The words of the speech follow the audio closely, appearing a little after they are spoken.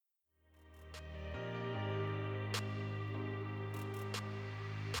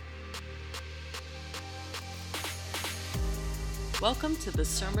Welcome to the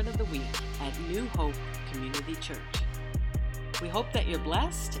Sermon of the Week at New Hope Community Church. We hope that you're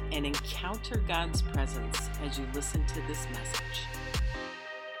blessed and encounter God's presence as you listen to this message.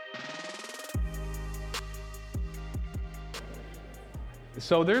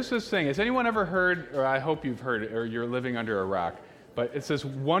 So there's this thing. Has anyone ever heard, or I hope you've heard it, or you're living under a rock, but it's this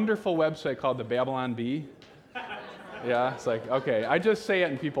wonderful website called the Babylon Bee. Yeah, it's like, okay, I just say it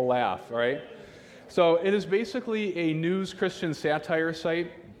and people laugh, right? So it is basically a news Christian satire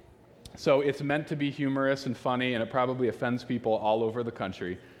site. So it's meant to be humorous and funny, and it probably offends people all over the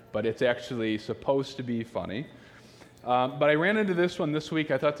country, but it's actually supposed to be funny. But I ran into this one this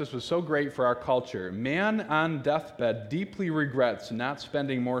week. I thought this was so great for our culture. Man on deathbed deeply regrets not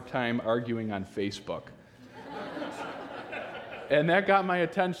spending more time arguing on Facebook. And that got my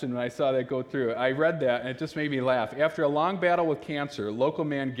attention when I saw that go through. I read that, and it just made me laugh. After a long battle with cancer, local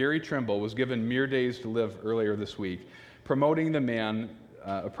man Gary Trimble was given mere days to live earlier this week, prompting the man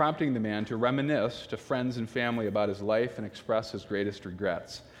to reminisce to friends and family about his life and express his greatest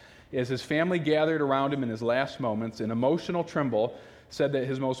regrets. As his family gathered around him in his last moments, an emotional Trimble said that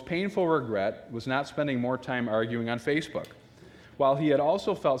his most painful regret was not spending more time arguing on Facebook. While he had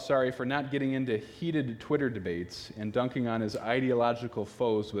also felt sorry for not getting into heated Twitter debates and dunking on his ideological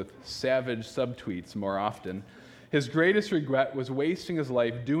foes with savage subtweets more often, his greatest regret was wasting his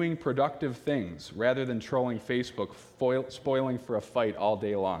life doing productive things rather than trolling Facebook, spoiling for a fight all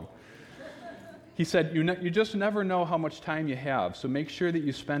day long. He said, you just never know how much time you have, so make sure that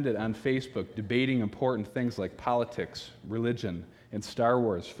you spend it on Facebook debating important things like politics, religion, and Star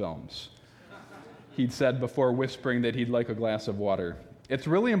Wars films. He'd said before whispering that he'd like a glass of water. It's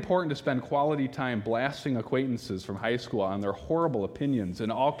really important to spend quality time blasting acquaintances from high school on their horrible opinions in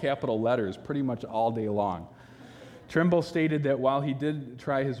all capital letters pretty much all day long. Trimble stated that while he did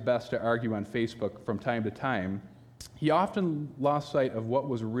try his best to argue on Facebook from time to time, he often lost sight of what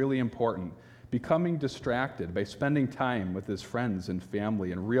was really important, becoming distracted by spending time with his friends and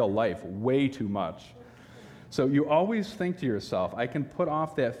family in real life way too much. So you always think to yourself, I can put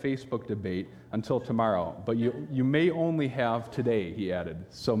off that Facebook debate until tomorrow, but you may only have today, he added,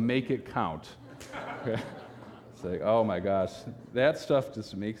 so make it count. Okay? It's like, oh my gosh, that stuff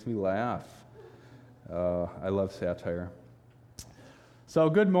just makes me laugh. I love satire. So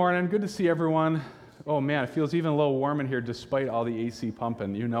good morning, good to see everyone. Oh man, it feels even a little warm in here despite all the AC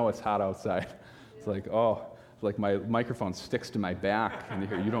pumping. You know it's hot outside. It's like, it's like my microphone sticks to my back in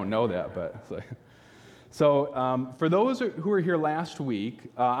here. You don't know that, but it's like... So for those who were here last week,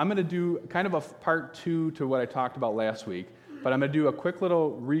 I'm going to do kind of a part two to what I talked about last week, but I'm going to do a quick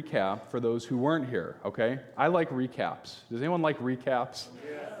little recap for those who weren't here, okay? I like recaps. Does anyone like recaps?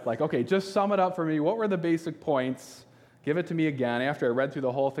 Yeah. Like, okay, just sum it up for me. What were the basic points? Give it to me again after I read through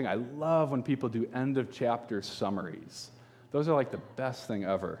the whole thing. I love when people do end-of-chapter summaries. Those are like the best thing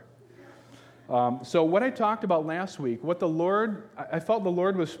ever. So what I talked about last week, I felt the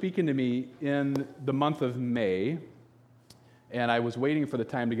Lord was speaking to me in the month of May, and I was waiting for the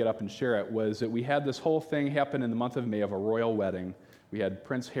time to get up and share it, was that we had this whole thing happen in the month of May of a royal wedding. We had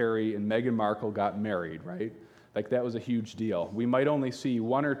Prince Harry and Meghan Markle got married, right? Like that was a huge deal. We might only see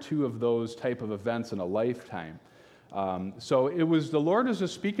one or two of those type of events in a lifetime. So the Lord was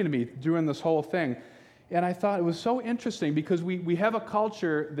just speaking to me during this whole thing, and I thought it was so interesting because we have a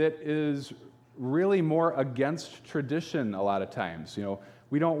culture that is really more against tradition a lot of times. You know,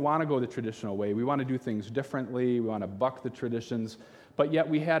 we don't want to go the traditional way. We want to do things differently. We want to buck the traditions. But yet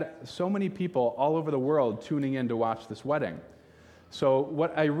we had so many people all over the world tuning in to watch this wedding. So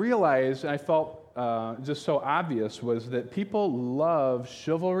what I realized, and I felt just so obvious, was that people love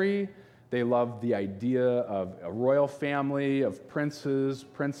chivalry. They love the idea of a royal family, of princes,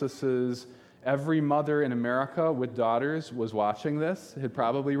 princesses. Every mother in America with daughters was watching this, had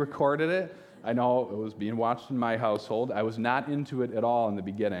probably recorded it. I know it was being watched in my household. I was not into it at all in the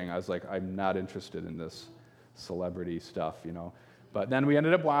beginning. I was like, I'm not interested in this celebrity stuff, you know. But then we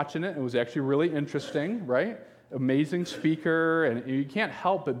ended up watching it. It was actually really interesting, right? Amazing speaker, and you can't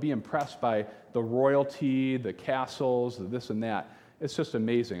help but be impressed by the royalty, the castles, the this and that. It's just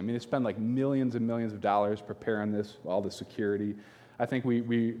amazing. I mean, they spend like millions and millions of dollars preparing this, all the security. I think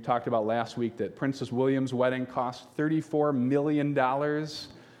we talked about last week that Princess William's wedding cost $34 million.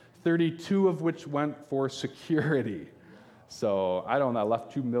 32 of which went for security. So I don't know, I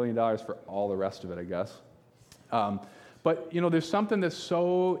left $2 million for all the rest of it, I guess. But, you know, there's something that's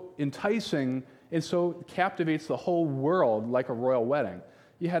so enticing and so captivates the whole world like a royal wedding.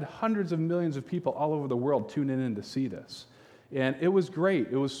 You had hundreds of millions of people all over the world tuning in to see this. And it was great.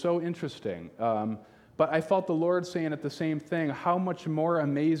 It was so interesting. But I felt the Lord saying at the same thing, how much more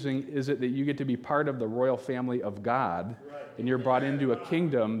amazing is it that you get to be part of the royal family of God, and you're brought into a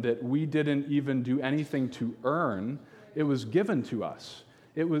kingdom that we didn't even do anything to earn. It was given to us.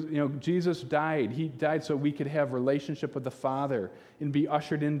 It was, Jesus died. He died so we could have relationship with the Father and be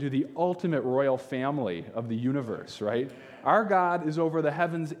ushered into the ultimate royal family of the universe, right? Our God is over the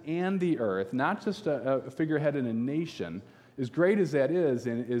heavens and the earth, not just a figurehead in a nation. As great as that is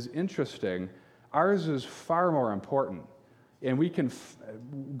and is interesting, ours is far more important. And we can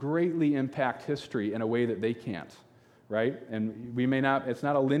greatly impact history in a way that they can't, right? And we may not, it's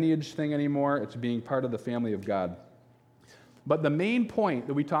not a lineage thing anymore. It's being part of the family of God. But the main point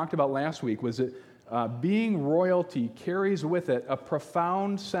that we talked about last week was that being royalty carries with it a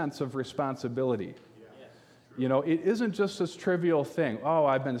profound sense of responsibility. It isn't just this trivial thing. Oh,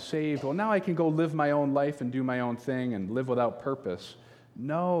 I've been saved. Well, now I can go live my own life and do my own thing and live without purpose.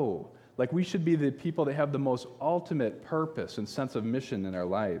 No. Like, we should be the people that have the most ultimate purpose and sense of mission in our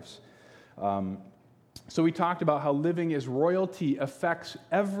lives. So we talked about how living as royalty affects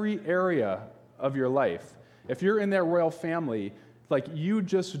every area of your life. If you're in that royal family, like, you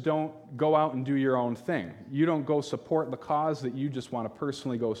just don't go out and do your own thing. You don't go support the cause that you just want to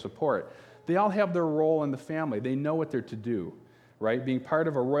personally go support. They all have their role in the family. They know what they're to do, right? Being part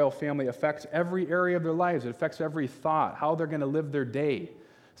of a royal family affects every area of their lives. It affects every thought, how they're going to live their day.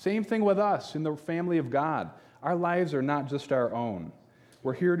 Same thing with us in the family of God. Our lives are not just our own.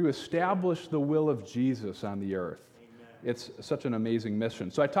 We're here to establish the will of Jesus on the earth. It's such an amazing mission.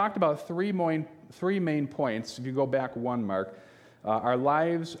 So I talked about three main points. If you go back one, Mark, our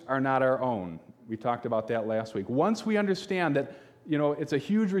lives are not our own. We talked about that last week. Once we understand that, it's a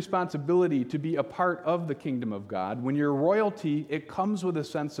huge responsibility to be a part of the kingdom of God. When you're royalty, it comes with a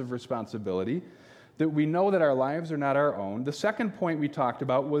sense of responsibility, that we know that our lives are not our own. The second point we talked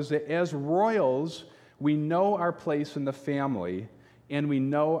about was that as royals, we know our place in the family and we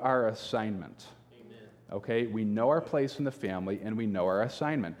know our assignment. Okay, we know our place in the family, and we know our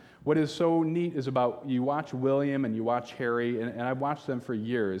assignment. What is so neat is about, you watch William and you watch Harry, and I've watched them for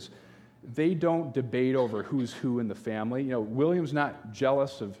years. They don't debate over who's who in the family. William's not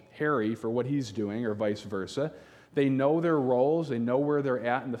jealous of Harry for what he's doing, or vice versa. They know their roles. They know where they're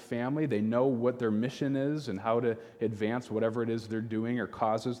at in the family. They know what their mission is and how to advance whatever it is they're doing or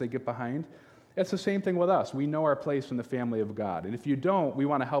causes they get behind. It's the same thing with us. We know our place in the family of God. And if you don't, we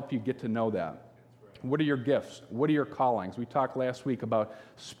want to help you get to know that. What are your gifts? What are your callings? We talked last week about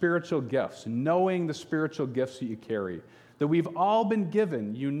spiritual gifts, knowing the spiritual gifts that you carry, that we've all been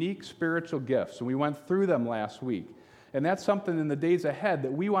given unique spiritual gifts, and we went through them last week. And that's something in the days ahead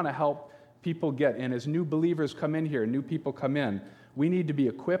that we want to help people get. And as new believers come in here, new people come in, we need to be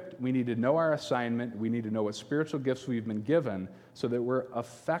equipped. We need to know our assignment. We need to know what spiritual gifts we've been given so that we're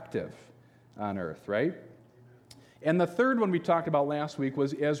effective on earth, right? And the third one we talked about last week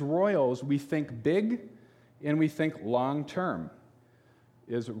was, as royals, we think big and we think long term.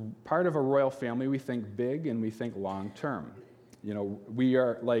 As part of a royal family, we think big and we think long term. We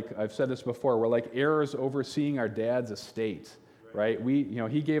are, like I've said this before, we're like heirs overseeing our dad's estate, right?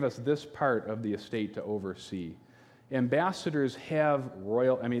 He gave us this part of the estate to oversee. Ambassadors have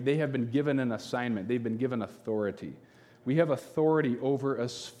they have been given an assignment. They've been given authority. We have authority over a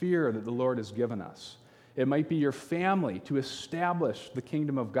sphere that the Lord has given us. It might be your family, to establish the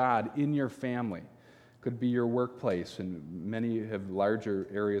kingdom of God in your family. It could be your workplace, and many have larger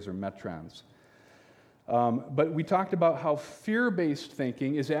areas or metrons. But we talked about how fear-based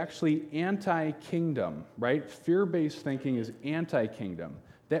thinking is actually anti-kingdom, right? Fear-based thinking is anti-kingdom.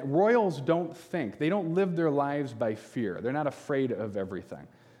 That royals don't think. They don't live their lives by fear. They're not afraid of everything.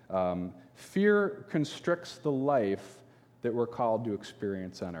 Fear constricts the life that we're called to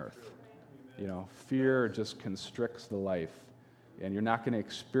experience on earth. Fear just constricts the life, and you're not going to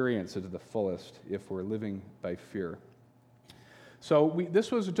experience it to the fullest if we're living by fear. So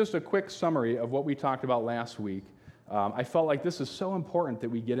this was just a quick summary of what we talked about last week. I felt like this is so important that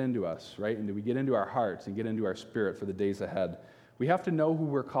we get into us, right? And that we get into our hearts and get into our spirit for the days ahead. We have to know who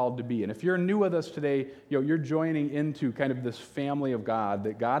we're called to be. And if you're new with us today, you're joining into kind of this family of God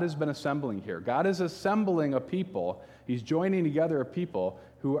that God has been assembling here. God is assembling a people. He's joining together a people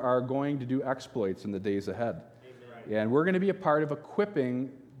who are going to do exploits in the days ahead. Amen. And we're going to be a part of equipping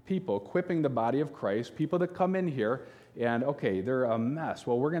people, equipping the body of Christ, people that come in here and, okay, they're a mess.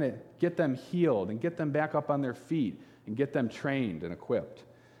 Well, we're going to get them healed and get them back up on their feet and get them trained and equipped.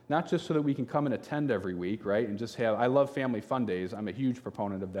 Not just so that we can come and attend every week, right, and just I love family fun days. I'm a huge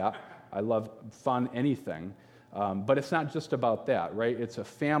proponent of that. I love fun anything. But it's not just about that, right? It's a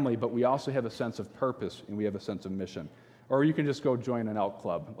family, but we also have a sense of purpose and we have a sense of mission. Or you can just go join an elk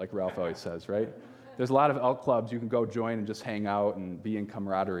club, like Ralph always says, right? There's a lot of elk clubs you can go join and just hang out and be in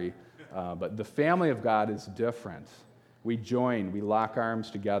camaraderie. But the family of God is different. We join, we lock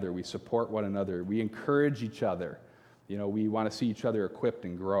arms together, we support one another, we encourage each other. We want to see each other equipped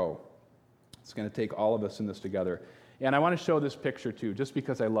and grow. It's going to take all of us in this together. And I want to show this picture too, just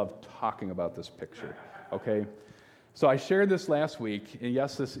because I love talking about this picture, okay? So I shared this last week, and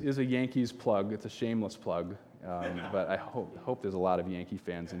yes, this is a Yankees plug. It's a shameless plug, but I hope there's a lot of Yankee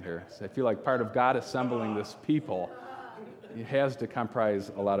fans in here. So I feel like part of God assembling this people, it has to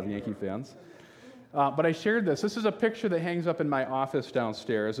comprise a lot of Yankee fans. But I shared this. This is a picture that hangs up in my office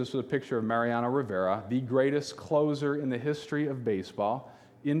downstairs. This was a picture of Mariano Rivera, the greatest closer in the history of baseball,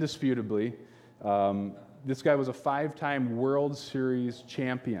 indisputably. This guy was a 5-time World Series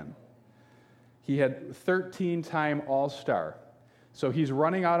champion. He had 13-time All-Star. So he's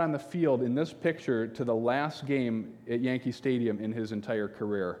running out on the field in this picture to the last game at Yankee Stadium in his entire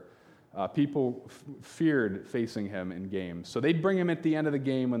career. People feared facing him in games. So they'd bring him at the end of the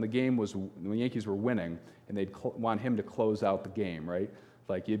game when the Yankees were winning, and they'd want him to close out the game, right?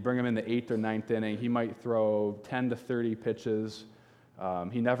 Like you'd bring him in the 8th or 9th inning. He might throw 10 to 30 pitches.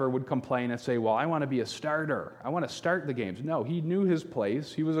 He never would complain and say, well, I want to be a starter. I want to start the games. No, he knew his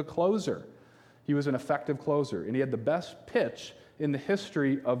place. He was a closer. He was an effective closer, and he had the best pitch in the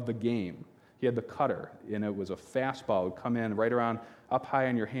history of the game. He had the cutter, and it was a fastball. It would come in right around up high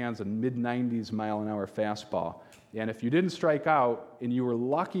in your hands, a mid-90s mile-an-hour fastball. And if you didn't strike out and you were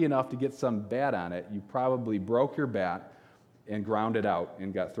lucky enough to get some bat on it, you probably broke your bat and ground it out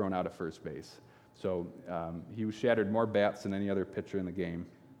and got thrown out of first base. So he shattered more bats than any other pitcher in the game.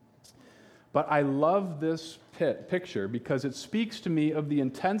 But I love this picture because it speaks to me of the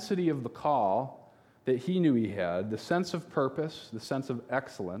intensity of the call that he knew he had, the sense of purpose, the sense of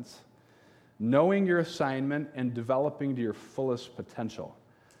excellence, knowing your assignment and developing to your fullest potential.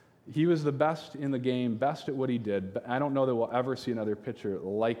 He was the best in the game, best at what he did, but I don't know that we'll ever see another pitcher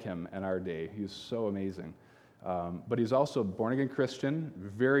like him in our day. He was so amazing. But he's also a born-again Christian,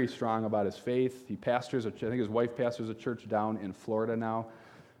 very strong about his faith. He pastors, I think his wife pastors a church down in Florida now,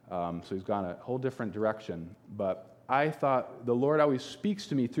 so he's gone a whole different direction. But I thought the Lord always speaks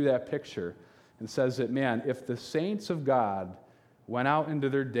to me through that picture and says that, man, if the saints of God went out into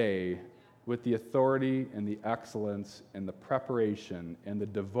their day with the authority and the excellence and the preparation and the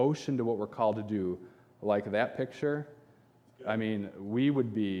devotion to what we're called to do, like that picture, I mean, we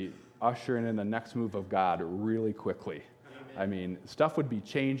would be ushering in the next move of God really quickly. I mean, stuff would be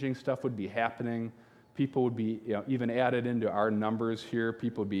changing, stuff would be happening, people would be even added into our numbers here,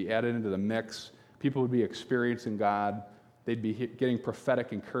 people would be added into the mix, people would be experiencing God, they'd be getting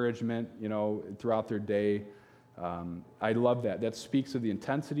prophetic encouragement, throughout their day. I love that. That speaks of the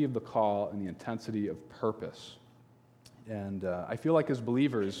intensity of the call and the intensity of purpose. And I feel like as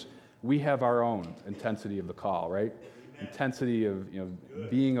believers, we have our own intensity of the call, right? Intensity of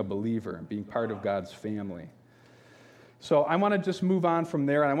being a believer and being part of God's family. So I want to just move on from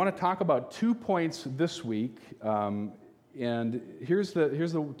there, and I want to talk about 2 points this week. And here's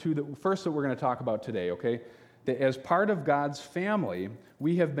the two first that we're going to talk about today, okay? That as part of God's family,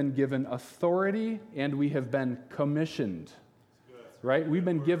 we have been given authority and we have been commissioned. Right? We've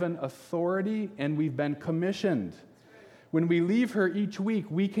been given authority and we've been commissioned. When we leave here each week,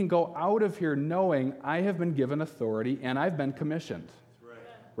 we can go out of here knowing I have been given authority and I've been commissioned.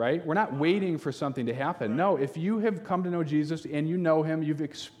 Right? We're not waiting for something to happen. No, if you have come to know Jesus and you know him, you've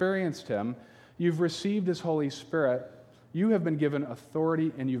experienced him, you've received his Holy Spirit, you have been given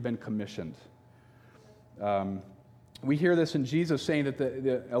authority and you've been commissioned. We hear this in Jesus saying that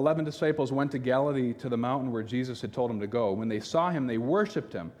the 11 disciples went to Galilee to the mountain where Jesus had told them to go. When they saw him, they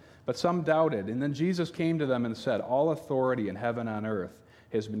worshiped him, but some doubted. And then Jesus came to them and said, all authority in heaven and on earth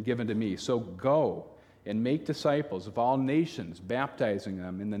has been given to me. So go and make disciples of all nations, baptizing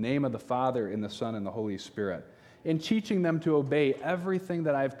them in the name of the Father, and the Son, and the Holy Spirit, and teaching them to obey everything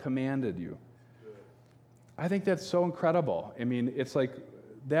that I've commanded you. I think that's so incredible. I mean, it's like,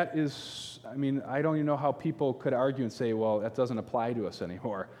 that is, I don't even know how people could argue and say, well, that doesn't apply to us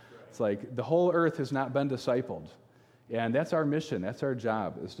anymore. It's like the whole earth has not been discipled. And that's our mission. That's our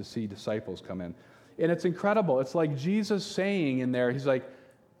job, is to see disciples come in. And it's incredible. It's like Jesus saying in there, he's like,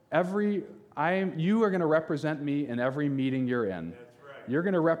 you are going to represent me in every meeting you're in. You're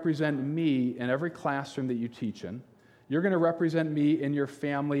going to represent me in every classroom that you teach in. You're going to represent me in your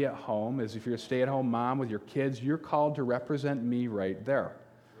family at home, as if you're a stay-at-home mom with your kids. You're called to represent me right there.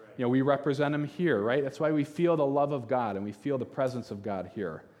 We represent him here, right? That's why we feel the love of God and we feel the presence of God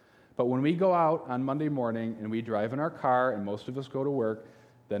here. But when we go out on Monday morning and we drive in our car and most of us go to work,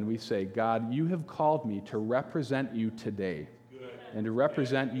 then we say, God, you have called me to represent you today and to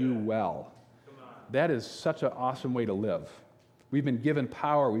represent you well. that is such an awesome way to live. We've been given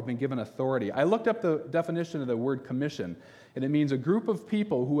power. We've been given authority. I looked up the definition of the word commission, and it means a group of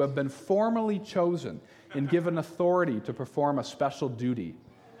people who have been formally chosen and given authority to perform a special duty.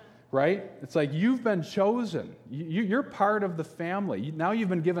 Right? It's like you've been chosen. You're part of the family. Now you've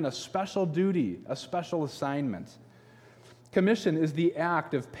been given a special duty, a special assignment. Commission is the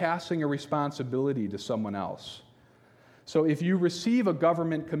act of passing a responsibility to someone else. So if you receive a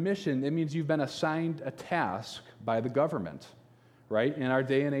government commission, it means you've been assigned a task by the government. Right? In our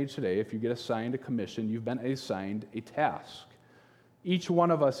day and age today, if you get assigned a commission, you've been assigned a task. Each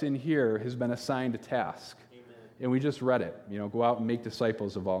one of us in here has been assigned a task. And we just read it, go out and make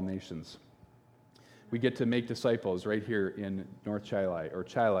disciples of all nations. We get to make disciples right here in North Chili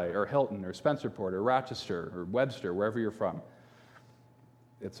or Hilton or Spencerport or Rochester or Webster, wherever you're from.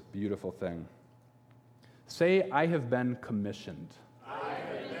 It's a beautiful thing. Say, I have been commissioned. I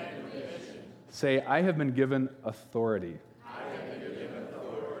have been commissioned. Say, I have been given authority. I have been given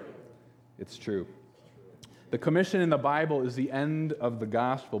authority. It's true. The commission in the Bible is the end of the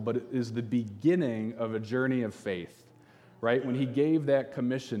gospel, but it is the beginning of a journey of faith, right? When he gave that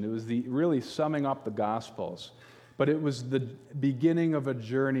commission, it was really summing up the gospels, but it was the beginning of a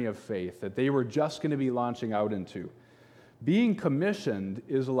journey of faith that they were just going to be launching out into. Being commissioned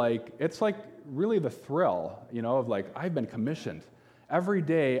is it's like really the thrill, of like, I've been commissioned. Every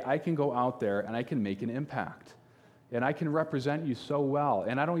day I can go out there and I can make an impact. And I can represent you so well.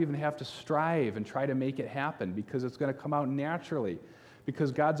 And I don't even have to strive and try to make it happen because it's going to come out naturally.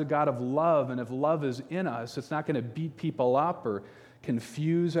 Because God's a God of love, and if love is in us, it's not going to beat people up or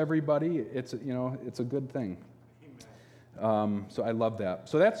confuse everybody. It's a good thing. So I love that.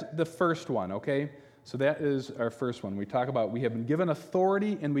 So that's the first one, okay? So that is our first one. We talk about we have been given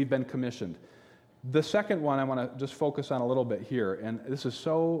authority and we've been commissioned. The second one I want to just focus on a little bit here, and this is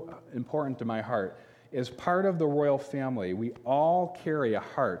so important to my heart. As part of the royal family, we all carry a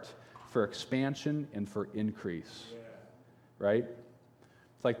heart for expansion and for increase, right?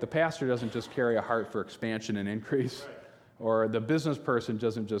 It's like the pastor doesn't just carry a heart for expansion and increase, or the business person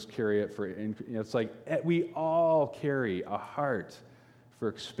doesn't just carry it for increase. It's like we all carry a heart for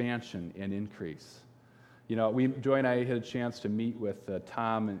expansion and increase. Joy and I had a chance to meet with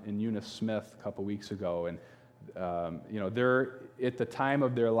Tom and Eunice Smith a couple weeks ago, and they're at the time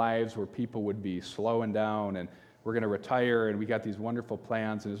of their lives where people would be slowing down and we're going to retire and we got these wonderful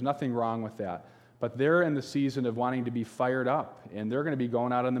plans, and there's nothing wrong with that. But they're in the season of wanting to be fired up, and they're going to be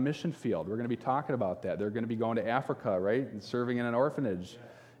going out on the mission field. We're going to be talking about that. They're going to be going to Africa, right, and serving in an orphanage,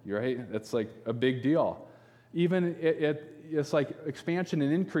 right? That's like a big deal. Even it's like expansion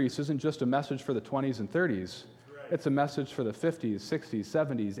and increase isn't just a message for the 20s and 30s. It's a message for the 50s, 60s,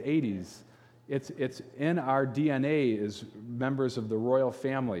 70s, 80s. It's in our DNA as members of the royal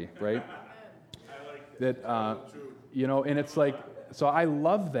family, right? I like that. And it's like, so I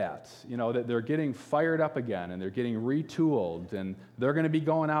love that, that they're getting fired up again and they're getting retooled and they're going to be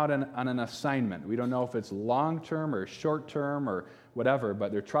going out on an assignment. We don't know if it's long-term or short-term or whatever,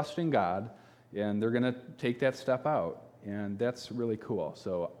 but they're trusting God and they're going to take that step out. And that's really cool.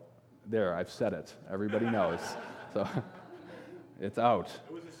 So there, I've said it. Everybody knows. So it's out.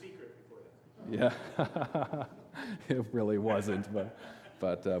 It was a secret before that. Yeah, it really wasn't,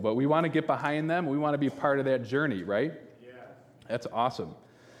 but we want to get behind them. We want to be part of that journey, right? Yeah. That's awesome.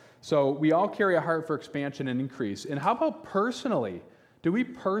 So we all carry a heart for expansion and increase. And how about personally? Do we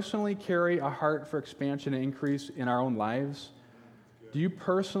personally carry a heart for expansion and increase in our own lives? Do you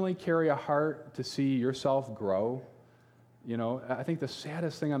personally carry a heart to see yourself grow? I think the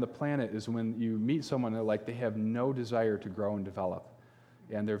saddest thing on the planet is when you meet someone that they have no desire to grow and develop.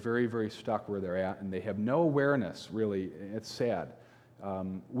 And they're very, very stuck where they're at, and they have no awareness, really. It's sad.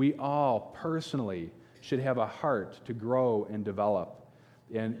 We all personally should have a heart to grow and develop.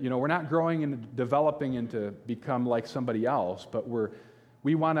 And, we're not growing and developing into become like somebody else, but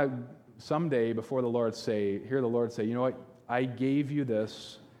we want to someday before the Lord hear the Lord say, you know what, I gave you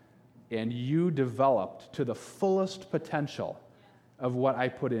this, and you developed to the fullest potential of what I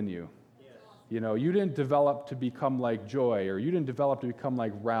put in you. You didn't develop to become like Joy, or you didn't develop to become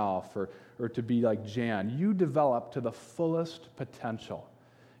like Ralph, or to be like Jan. You developed to the fullest potential.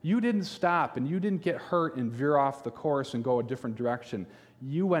 You didn't stop, and you didn't get hurt and veer off the course and go a different direction.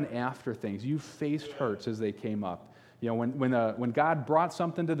 You went after things. You faced hurts as they came up. When God brought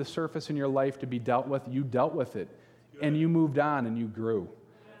something to the surface in your life to be dealt with, you dealt with it, and you moved on and you grew.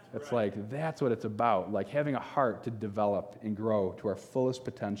 It's that's what it's about, like having a heart to develop and grow to our fullest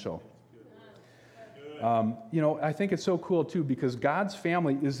potential. I think it's so cool, too, because God's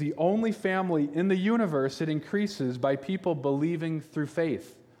family is the only family in the universe that increases by people believing through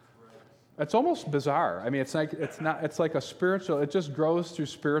faith. It's almost bizarre. I mean, it's like a spiritual, it just grows through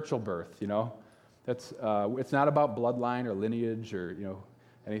spiritual birth, you know. It's not about bloodline or lineage or, you know,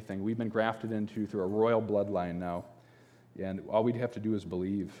 anything. We've been grafted into through a royal bloodline now. And all we'd have to do is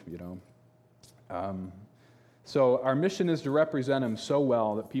believe, you know. So our mission is to represent him so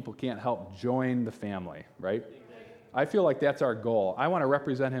well that people can't help join the family, right? I feel like that's our goal. I want to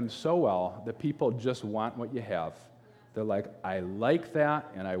represent him so well that people just want what you have. They're like, I like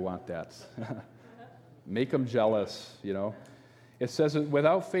that and I want that. Make them jealous, you know. It says that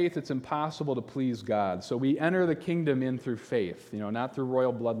without faith, it's impossible to please God. So we enter the kingdom in through faith, you know, not through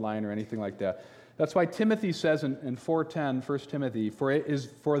royal bloodline or anything like that. That's why Timothy says in 4:10, 1 Timothy, for it is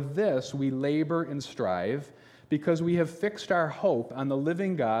for this we labor and strive, because we have fixed our hope on the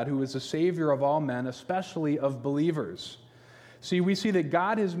living God, who is the Savior of all men, especially of believers. See, we see that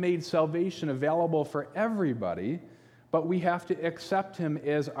God has made salvation available for everybody, but we have to accept him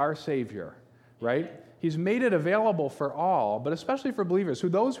as our Savior, right? He's made it available for all, but especially for believers,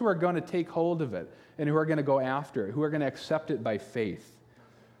 those who are going to take hold of it and who are going to go after it, who are going to accept it by faith.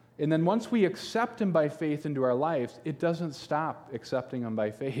 And then once we accept him by faith into our lives, it doesn't stop accepting him by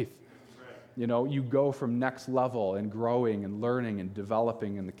faith. You know, you go from next level and growing and learning and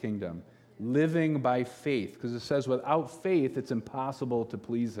developing in the kingdom. Living by faith, because it says without faith, it's impossible to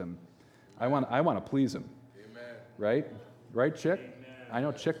please him. I want to please him. Amen. Right? Right, Chick? Amen. I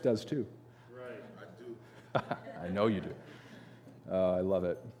know Chick does too. Right. I do. I know you do. I love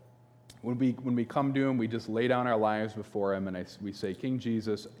it. When we come to him, we just lay down our lives before him, and we say, King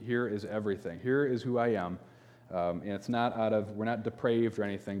Jesus, here is everything. Here is who I am. And it's not we're not depraved or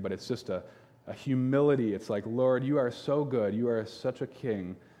anything, but it's just a humility. It's like, Lord, you are so good. You are such a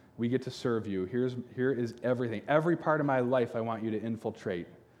king. We get to serve you. Here is everything. Every part of my life I want you to infiltrate,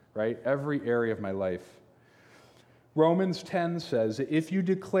 right? Every area of my life. Romans 10 says, if you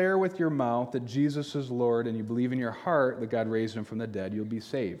declare with your mouth that Jesus is Lord and you believe in your heart that God raised him from the dead, you'll be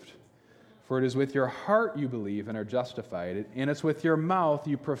saved. For it is with your heart you believe and are justified, and it's with your mouth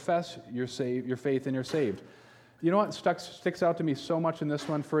you profess your faith and you're saved. You know what sticks out to me so much in this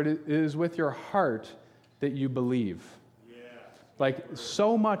one? For it is with your heart that you believe. Yeah. Like,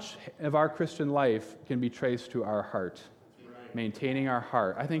 so much of our Christian life can be traced to our heart. Right. Maintaining our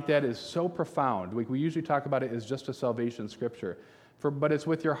heart. I think that is so profound. We usually talk about it as just a salvation scripture. But it's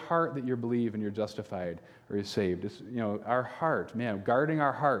with your heart that you believe and you're justified or you're saved. It's, you know, our heart, man, guarding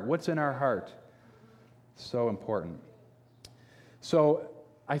our heart. What's in our heart? So important. So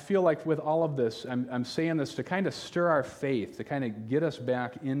I feel like with all of this, I'm saying this to kind of stir our faith, to kind of get us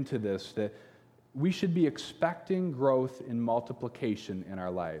back into this, that we should be expecting growth in multiplication in our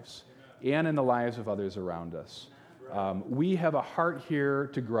lives and in the lives of others around us. We have a heart here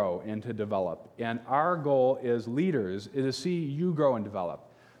to grow and to develop. And our goal as leaders is to see you grow and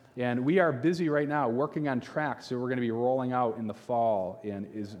develop. And we are busy right now working on tracks that we're going to be rolling out in the fall and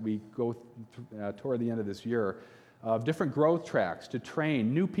as we go toward the end of this year. Different growth tracks to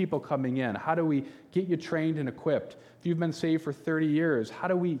train new people coming in. How do we get you trained and equipped? If you've been saved for 30 years, how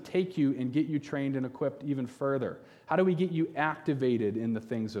do we take you and get you trained and equipped even further? How do we get you activated in the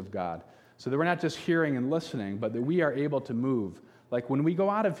things of God? So that we're not just hearing and listening, but that we are able to move. Like when we go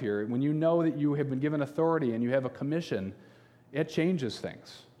out of here, when you know that you have been given authority and you have a commission, it changes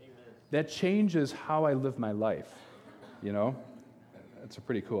things. Amen. That changes how I live my life, you know? It's a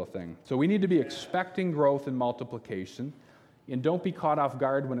pretty cool thing. So we need to be expecting growth and multiplication, and don't be caught off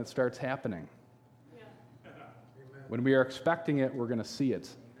guard when it starts happening. Yeah. When we are expecting it, we're going to see it.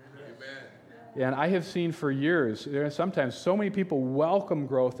 And I have seen for years, there are sometimes so many people welcome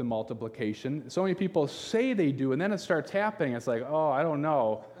growth and multiplication. So many people say they do, and then it starts happening. It's like, oh, I don't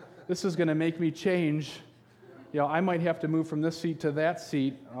know. This is going to make me change. You know, I might have to move from this seat to that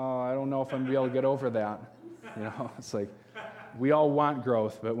seat. Oh, I don't know if I'm going to be able to get over that. You know, it's like we all want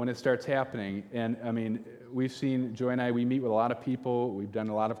growth, but when it starts happening, and I mean, we've seen, Joy and I, we meet with a lot of people. We've done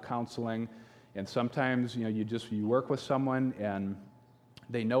a lot of counseling, and sometimes, you know, you work with someone and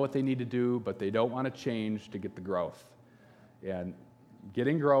they know what they need to do, but they don't want to change to get the growth. And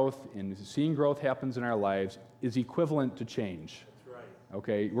getting growth and seeing growth happens in our lives is equivalent to change. That's right.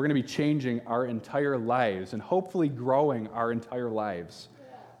 Okay? We're going to be changing our entire lives and hopefully growing our entire lives.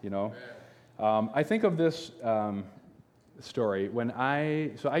 You know? I think of this story when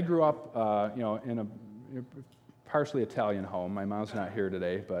I grew up, you know, in a partially Italian home. My mom's not here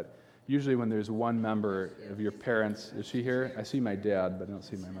today, but usually when there's one member of your parents, is she here? I see my dad, but I don't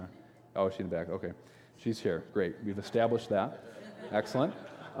see my mom. Oh, she's in the back. Okay. She's here. Great. We've established that. Excellent.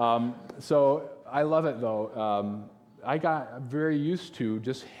 So I love it, though. I got very used to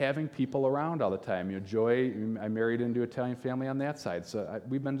just having people around all the time. Joy, I married into an Italian family on that side, so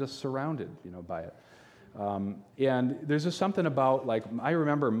we've been just surrounded, by it. And there's just something about, I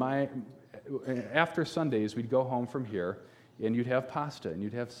remember after Sundays, we'd go home from here, and you'd have pasta, and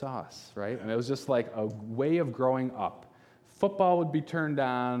you'd have sauce, right? And it was just like a way of growing up. Football would be turned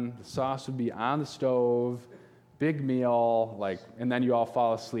on, the sauce would be on the stove, big meal, and then you all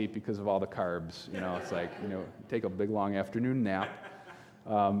fall asleep because of all the carbs. It's take a big, long afternoon nap.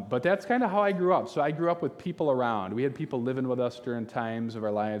 But that's kind of how I grew up. So I grew up with people around. We had people living with us during times of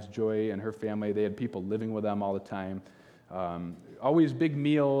our lives. Joy and her family, they had people living with them all the time. Always big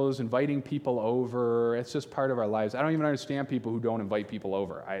meals, inviting people over. It's just part of our lives. I don't even understand people who don't invite people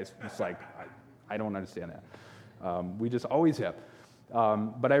over. I don't understand that. We just always have.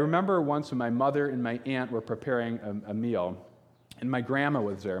 But I remember once when my mother and my aunt were preparing a meal, and my grandma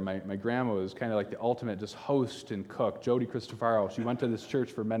was there. My grandma was kind of like the ultimate just host and cook, Jody Cristofaro. She went to this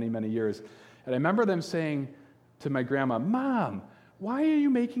church for many, many years. And I remember them saying to my grandma, "Mom, why are you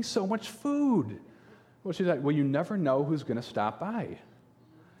making so much food?" Well, she's like, "Well, you never know who's going to stop by."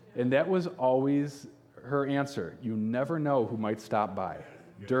 And that was always her answer. You never know who might stop by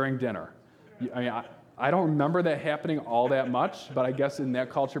during dinner. I don't remember that happening all that much, but I guess in that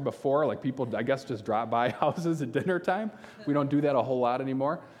culture before, people, I guess, just drop by houses at dinner time. We don't do that a whole lot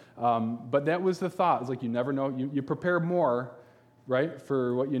anymore. But that was the thought. It's you never know. You prepare more, right,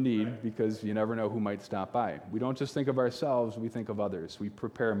 for what you need because you never know who might stop by. We don't just think of ourselves, we think of others. We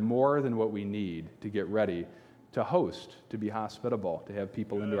prepare more than what we need to get ready to host, to be hospitable, to have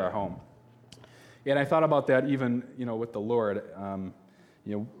people into our home. And I thought about that even, with the Lord.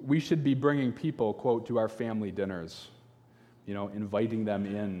 We should be bringing people, quote, to our family dinners, inviting them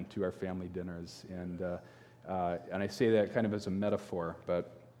in to our family dinners. And I say that kind of as a metaphor,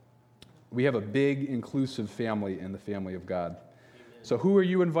 but we have a big, inclusive family in the family of God. So who are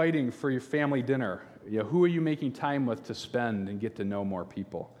you inviting for your family dinner? Who are you making time with to spend and get to know more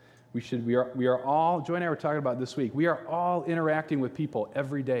people? We are all, Joy and I were talking about this week, we are all interacting with people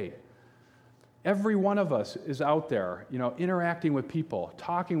every day. Every one of us is out there, interacting with people,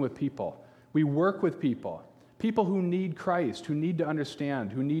 talking with people. We work with people who need Christ, who need to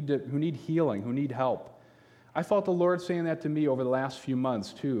understand, who need healing, who need help. I felt the Lord saying that to me over the last few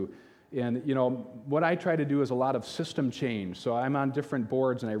months too. And what I try to do is a lot of system change. So I'm on different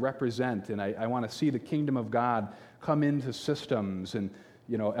boards and I represent, and I want to see the kingdom of God come into systems and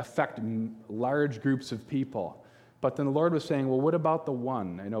affect large groups of people. But then the Lord was saying, well, what about the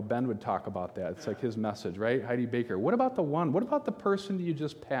one? I know Ben would talk about that. It's his message, right? Heidi Baker. What about the one? What about the person that you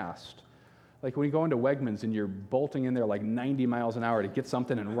just passed? When you go into Wegmans and you're bolting in there 90 miles an hour to get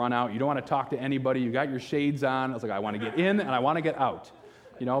something and run out. You don't want to talk to anybody. You got your shades on. I want to get in and I want to get out.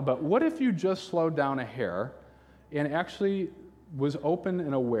 But what if you just slowed down a hair and actually was open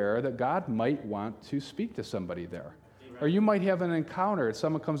and aware that God might want to speak to somebody there? Or you might have an encounter.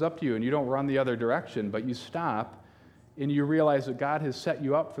 Someone comes up to you and you don't run the other direction, but you stop and you realize that God has set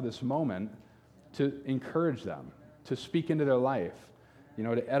you up for this moment to encourage them, to speak into their life,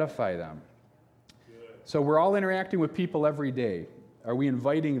 to edify them. So we're all interacting with people every day. Are we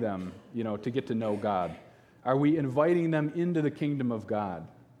inviting them, to get to know God? Are we inviting them into the kingdom of God?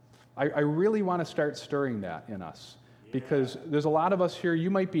 I really want to start stirring that in us because there's a lot of us here, you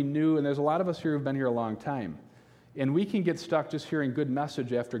might be new, and there's a lot of us here who've been here a long time. And we can get stuck just hearing good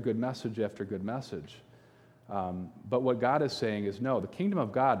message after good message after good message. But what God is saying is, no, the kingdom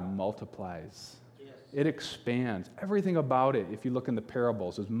of God multiplies. Yes. It expands. Everything about it, if you look in the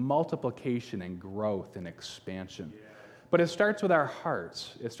parables, is multiplication and growth and expansion. Yeah. But it starts with our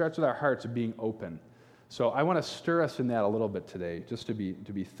hearts. It starts with our hearts being open. So I want to stir us in that a little bit today, just to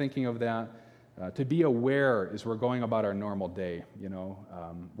be thinking of that, to be aware as we're going about our normal day.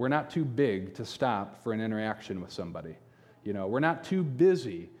 We're not too big to stop for an interaction with somebody. We're not too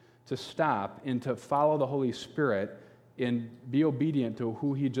busy to stop and to follow the Holy Spirit and be obedient to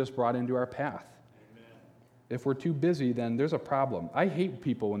who He just brought into our path. Amen. If we're too busy, then there's a problem. I hate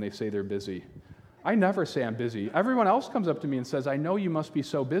people when they say they're busy. I never say I'm busy. Everyone else comes up to me and says, I know you must be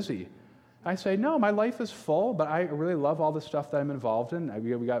so busy. I say, no, my life is full, but I really love all the stuff that I'm involved in.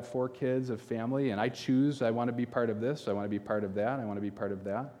 We got 4 kids, a family, and I choose, I want to be part of this, I want to be part of that, I want to be part of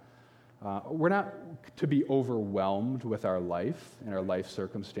that. We're not to be overwhelmed with our life and our life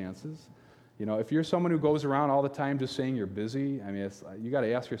circumstances. If you're someone who goes around all the time just saying you're busy, you got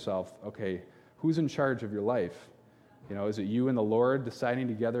to ask yourself, okay, who's in charge of your life? Is it you and the Lord deciding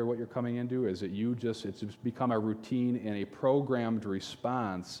together what you're coming into? Is it you it's just become a routine and a programmed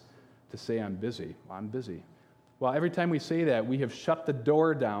response to say I'm busy? I'm busy. Well, every time we say that, we have shut the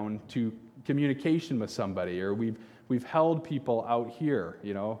door down to communication with somebody, or we've we've held people out here,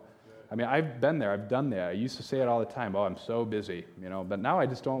 you know. I mean, I've been there, I've done that. I used to say it all the time, oh, I'm so busy, you know, but now I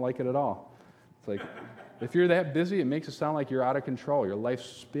just don't like it at all. It's like, if you're that busy, it makes it sound like you're out of control. Your life's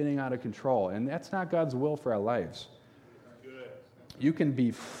spinning out of control, and that's not God's will for our lives. You can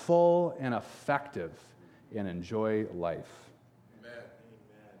be full and effective and enjoy life. Amen.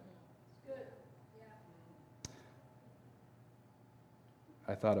 Good. Yeah.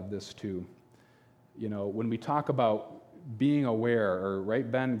 I thought of this too. You know, when we talk about being aware, or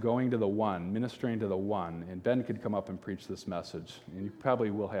right, Ben, going to the one, ministering to the one, and Ben could come up and preach this message, and you probably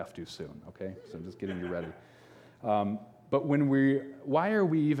will have to soon, okay? So I'm just getting you ready. But why are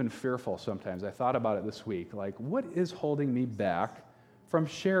we even fearful sometimes? I thought about it this week. Like, what is holding me back from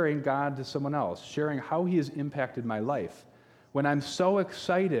sharing God to someone else, sharing how He has impacted my life, when I'm so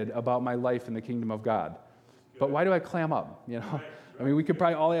excited about my life in the kingdom of God? But why do I clam up, you know? I mean, we could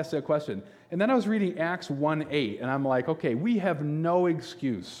probably all ask that question. And then I was reading Acts 1:8, and I'm like, okay, we have no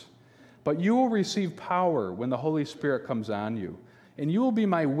excuse. But you will receive power when the Holy Spirit comes on you, and you will be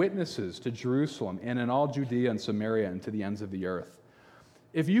my witnesses to Jerusalem and in all Judea and Samaria and to the ends of the earth.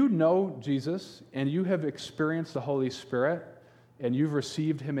 If you know Jesus and you have experienced the Holy Spirit and you've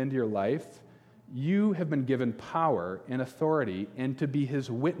received Him into your life, you have been given power and authority and to be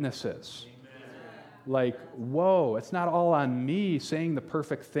His witnesses. Like, whoa, it's not all on me saying the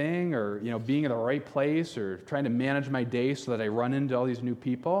perfect thing or, you know, being in the right place or trying to manage my day so that I run into all these new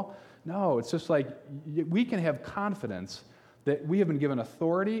people. No, it's just like we can have confidence that we have been given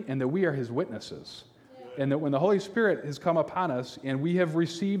authority and that we are His witnesses. And that when the Holy Spirit has come upon us and we have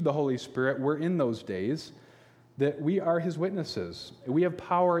received the Holy Spirit, we're in those days, that we are His witnesses. We have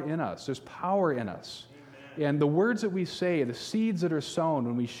power in us. There's power in us. And the words that we say, the seeds that are sown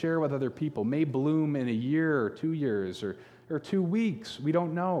when we share with other people may bloom in a year or 2 years or 2 weeks. We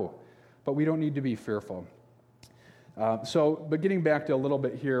don't know, but we don't need to be fearful. But getting back to a little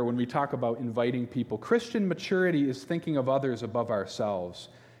bit here, when we talk about inviting people, Christian maturity is thinking of others above ourselves.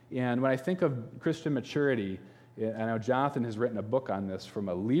 And when I think of Christian maturity, I know Jonathan has written a book on this from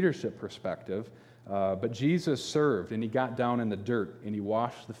a leadership perspective, but Jesus served, and He got down in the dirt, and He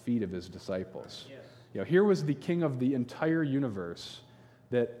washed the feet of His disciples. Yes. You know, here was the King of the entire universe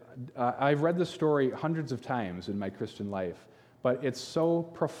that I've read the story hundreds of times in my Christian life, but it's so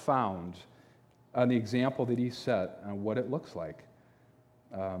profound on the example that He set on what it looks like.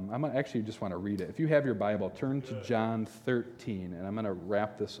 I'm actually just want to read it. If you have your Bible, turn to John 13, and I'm going to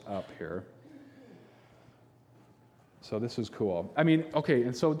wrap this up here. So this is cool. I mean, okay,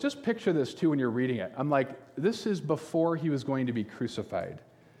 and so just picture this too when you're reading it. I'm like, this is before He was going to be crucified.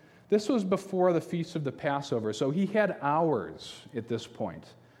 This was before the Feast of the Passover, so He had hours at this point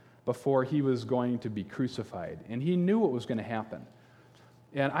before He was going to be crucified, and He knew what was going to happen.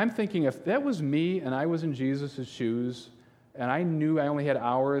 And I'm thinking, if that was me and I was in Jesus' shoes and I knew I only had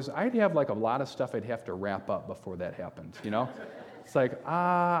hours, I'd have like a lot of stuff I'd have to wrap up before that happened, you know? It's like,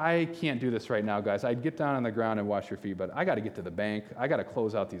 I can't do this right now, guys. I'd get down on the ground and wash your feet, but I got to get to the bank. I got to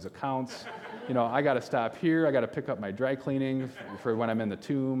close out these accounts. You know, I got to stop here. I got to pick up my dry cleaning for when I'm in the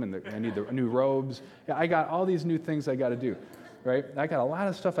tomb, and I need the new robes. Yeah, I got all these new things I got to do, right? I got a lot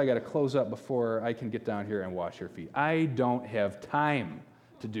of stuff I got to close up before I can get down here and wash your feet. I don't have time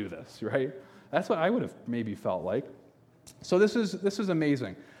to do this, right? That's what I would have maybe felt like. So this is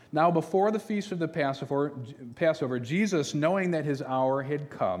amazing. Now, before the Feast of the Passover, Jesus, knowing that His hour had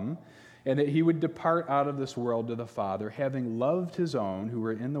come and that He would depart out of this world to the Father, having loved His own who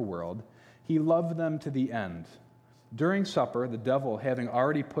were in the world, He loved them to the end. During supper, the devil, having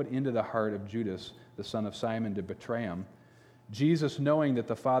already put into the heart of Judas, the son of Simon, to betray Him, Jesus, knowing that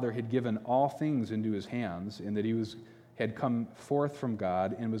the Father had given all things into His hands and that He had come forth from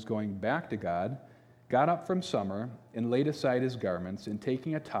God and was going back to God, got up from supper and laid aside His garments, and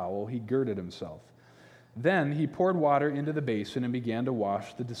taking a towel, He girded Himself. Then He poured water into the basin and began to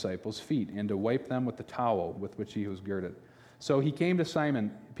wash the disciples' feet and to wipe them with the towel with which He was girded. So He came to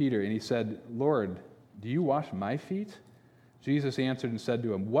Simon Peter and He said, Lord, do you wash my feet? Jesus answered and said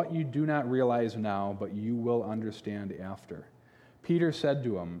to him, what you do not realize now, but you will understand after. Peter said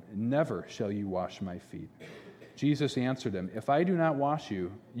to Him, never shall you wash my feet. Jesus answered him, if I do not wash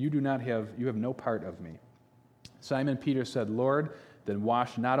you, you have no part of me. Simon Peter said, Lord, then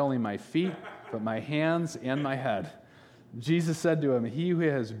wash not only my feet, but my hands and my head. Jesus said to him, he who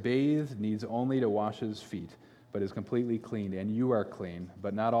has bathed needs only to wash his feet, but is completely clean, and you are clean,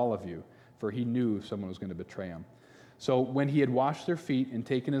 but not all of you, for He knew someone was going to betray Him. So when He had washed their feet and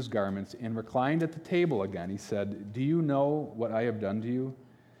taken His garments and reclined at the table again, He said, do you know what I have done to you?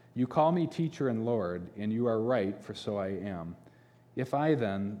 You call me teacher and Lord, and you are right, for so I am. If I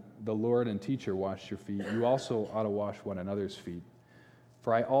then, the Lord and teacher, wash your feet, you also ought to wash one another's feet.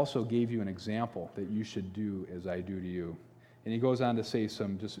 For I also gave you an example that you should do as I do to you. And he goes on to say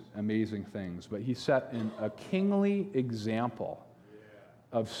some just amazing things. But he set a kingly example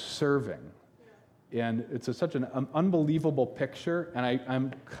of serving. And it's such an unbelievable picture. And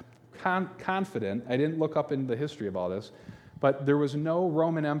I'm confident, I didn't look up into the history of all this, but there was no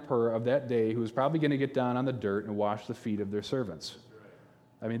Roman emperor of that day who was probably going to get down on the dirt and wash the feet of their servants.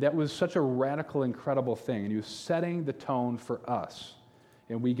 I mean, that was such a radical, incredible thing. And he was setting the tone for us.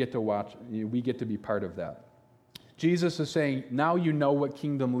 And we get to watch, we get to be part of that. Jesus is saying, now you know what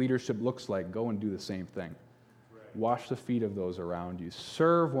kingdom leadership looks like. Go and do the same thing. Right. Wash the feet of those around you.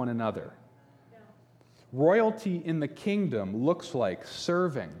 Serve one another. Yeah. Royalty in the kingdom looks like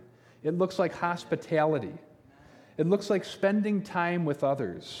serving. It looks like hospitality. It looks like spending time with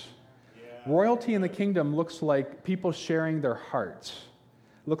others. Yeah. Royalty in the kingdom looks like people sharing their hearts.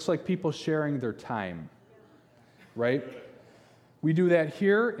 It looks like people sharing their time. Right? We do that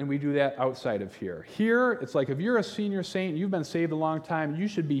here, and we do that outside of here. Here, it's like if you're a senior saint, you've been saved a long time, you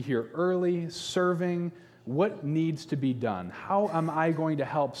should be here early, serving. What needs to be done? How am I going to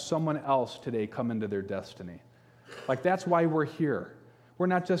help someone else today come into their destiny? Like, that's why we're here. We're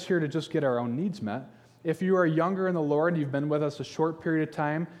not just here to just get our own needs met. If you are younger in the Lord, you've been with us a short period of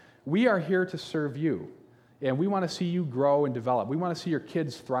time, we are here to serve you. And we want to see you grow and develop. We want to see your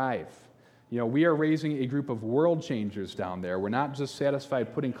kids thrive. You know, we are raising a group of world changers down there. We're not just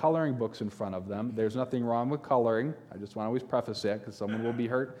satisfied putting coloring books in front of them. There's nothing wrong with coloring. I just want to always preface that because someone will be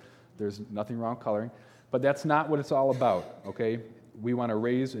hurt. There's nothing wrong with coloring. But that's not what it's all about, okay? We want to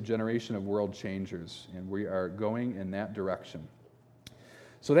raise a generation of world changers, and we are going in that direction.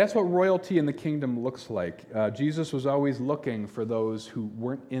 So that's what royalty in the kingdom looks like. Jesus was always looking for those who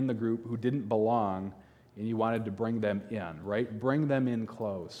weren't in the group, who didn't belong, and he wanted to bring them in, right? Bring them in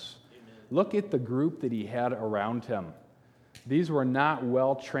close. Look at the group that he had around him. These were not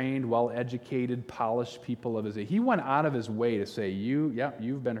well-trained, well-educated, polished people of his age. He went out of his way to say,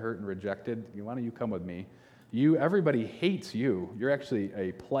 you've been hurt and rejected. Why don't you come with me? Everybody hates you. You're actually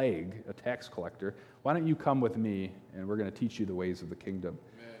a plague, a tax collector. Why don't you come with me, and we're going to teach you the ways of the kingdom.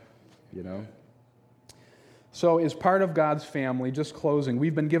 Amen. You know? So as part of God's family, just closing,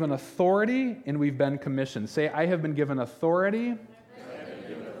 we've been given authority and we've been commissioned. Say, I have been given authority.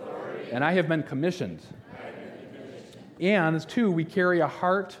 And I have been commissioned. And, two, we carry a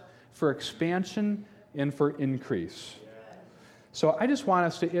heart for expansion and for increase. So I just want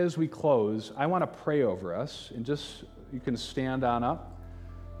us to, as we close, I want to pray over us. And just, you can stand on up.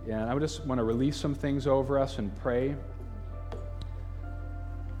 And I just want to release some things over us and pray.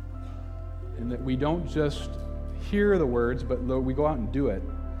 And that we don't just hear the words, but we go out and do it.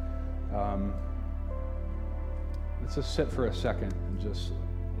 Let's just sit for a second and just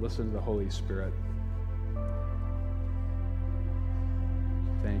listen to the Holy Spirit.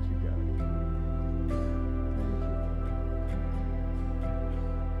 Thank you, God. Thank you.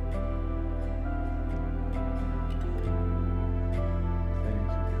 Thank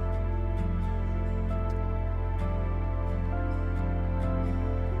you.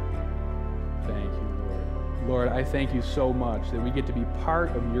 Thank you, Lord. Lord, I thank you so much that we get to be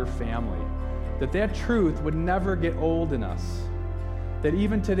part of your family, that truth would never get old in us. That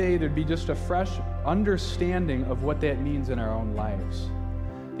even today there'd be just a fresh understanding of what that means in our own lives.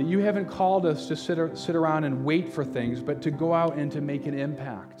 That you haven't called us to sit around and wait for things, but to go out and to make an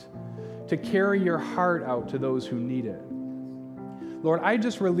impact. To carry your heart out to those who need it. Lord, I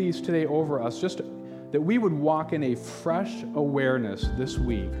just release today over us just that we would walk in a fresh awareness this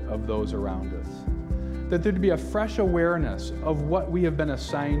week of those around us. That there'd be a fresh awareness of what we have been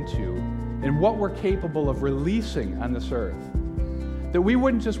assigned to and what we're capable of releasing on this earth. That we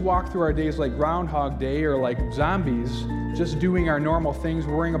wouldn't just walk through our days like Groundhog Day or like zombies, just doing our normal things,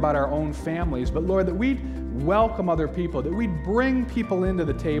 worrying about our own families, but Lord, that we'd welcome other people, that we'd bring people into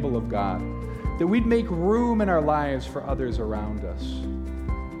the table of God, that we'd make room in our lives for others around us,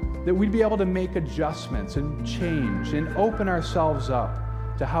 that we'd be able to make adjustments and change and open ourselves up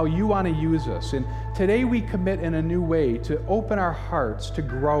to how you want to use us. And today we commit in a new way to open our hearts to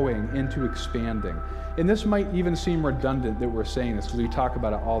growing and to expanding. And this might even seem redundant that we're saying this because we talk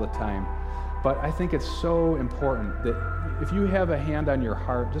about it all the time. But I think it's so important that if you have a hand on your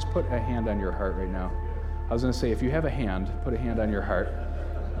heart, just put a hand on your heart right now. I was going to say, if you have a hand, put a hand on your heart.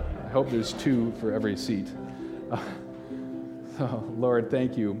 I hope there's two for every seat. Oh, Lord,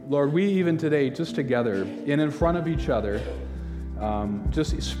 thank you. Lord, we even today, just together and in front of each other,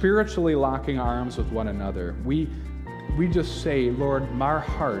 just spiritually locking arms with one another, we just say, Lord, our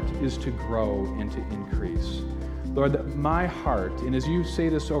heart is to grow and to increase. Lord, that my heart, and as you say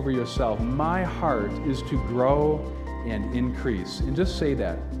this over yourself, my heart is to grow and increase. And just say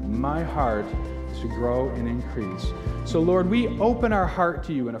that. My heart is to grow and increase. So, Lord, we open our heart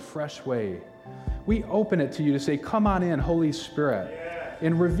to you in a fresh way. We open it to you to say, come on in, Holy Spirit,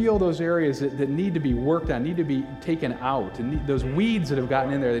 and reveal those areas that need to be worked on, need to be taken out, and those weeds that have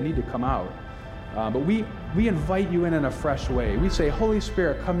gotten in there that need to come out. But we invite you in a fresh way. We say, Holy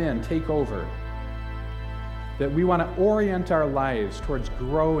Spirit, come in, take over. That we want to orient our lives towards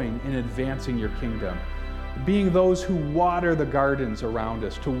growing and advancing your kingdom. Being those who water the gardens around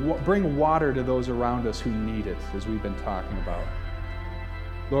us, to bring water to those around us who need it, as we've been talking about.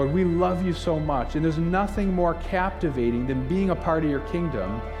 Lord, we love you so much, and there's nothing more captivating than being a part of your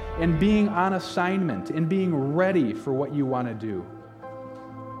kingdom and being on assignment and being ready for what you want to do.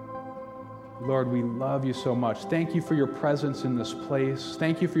 Lord, we love you so much. Thank you for your presence in this place.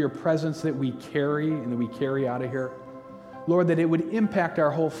 Thank you for your presence that we carry and that we carry out of here. Lord, that it would impact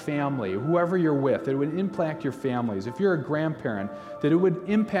our whole family, whoever you're with, that it would impact your families. If you're a grandparent, that it would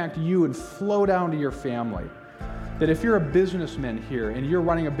impact you and flow down to your family. That if you're a businessman here and you're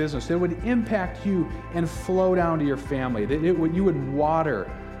running a business, that it would impact you and flow down to your family. That you would water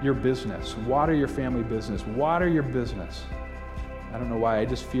your business, water your family business, water your business. I don't know why, I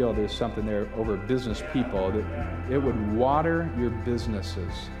just feel there's something there over business people, that it would water your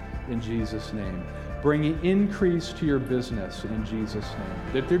businesses in Jesus' name. Bring increase to your business in Jesus'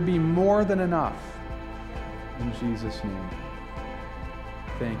 name. That there'd be more than enough in Jesus' name.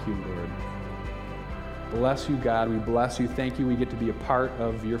 Thank you, Lord. Bless you, God. We bless you. Thank you. We get to be a part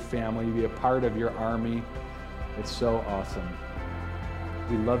of your family, be a part of your army. It's so awesome.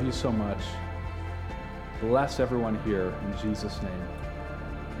 We love you so much. Bless everyone here in Jesus' name.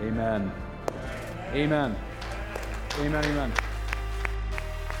 Amen. Amen. Amen. Amen.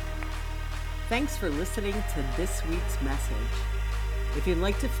 Thanks for listening to this week's message. If you'd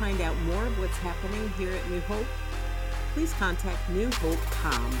like to find out more of what's happening here at New Hope, please contact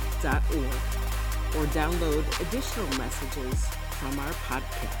newhopecom.org or download additional messages from our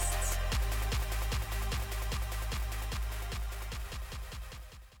podcast.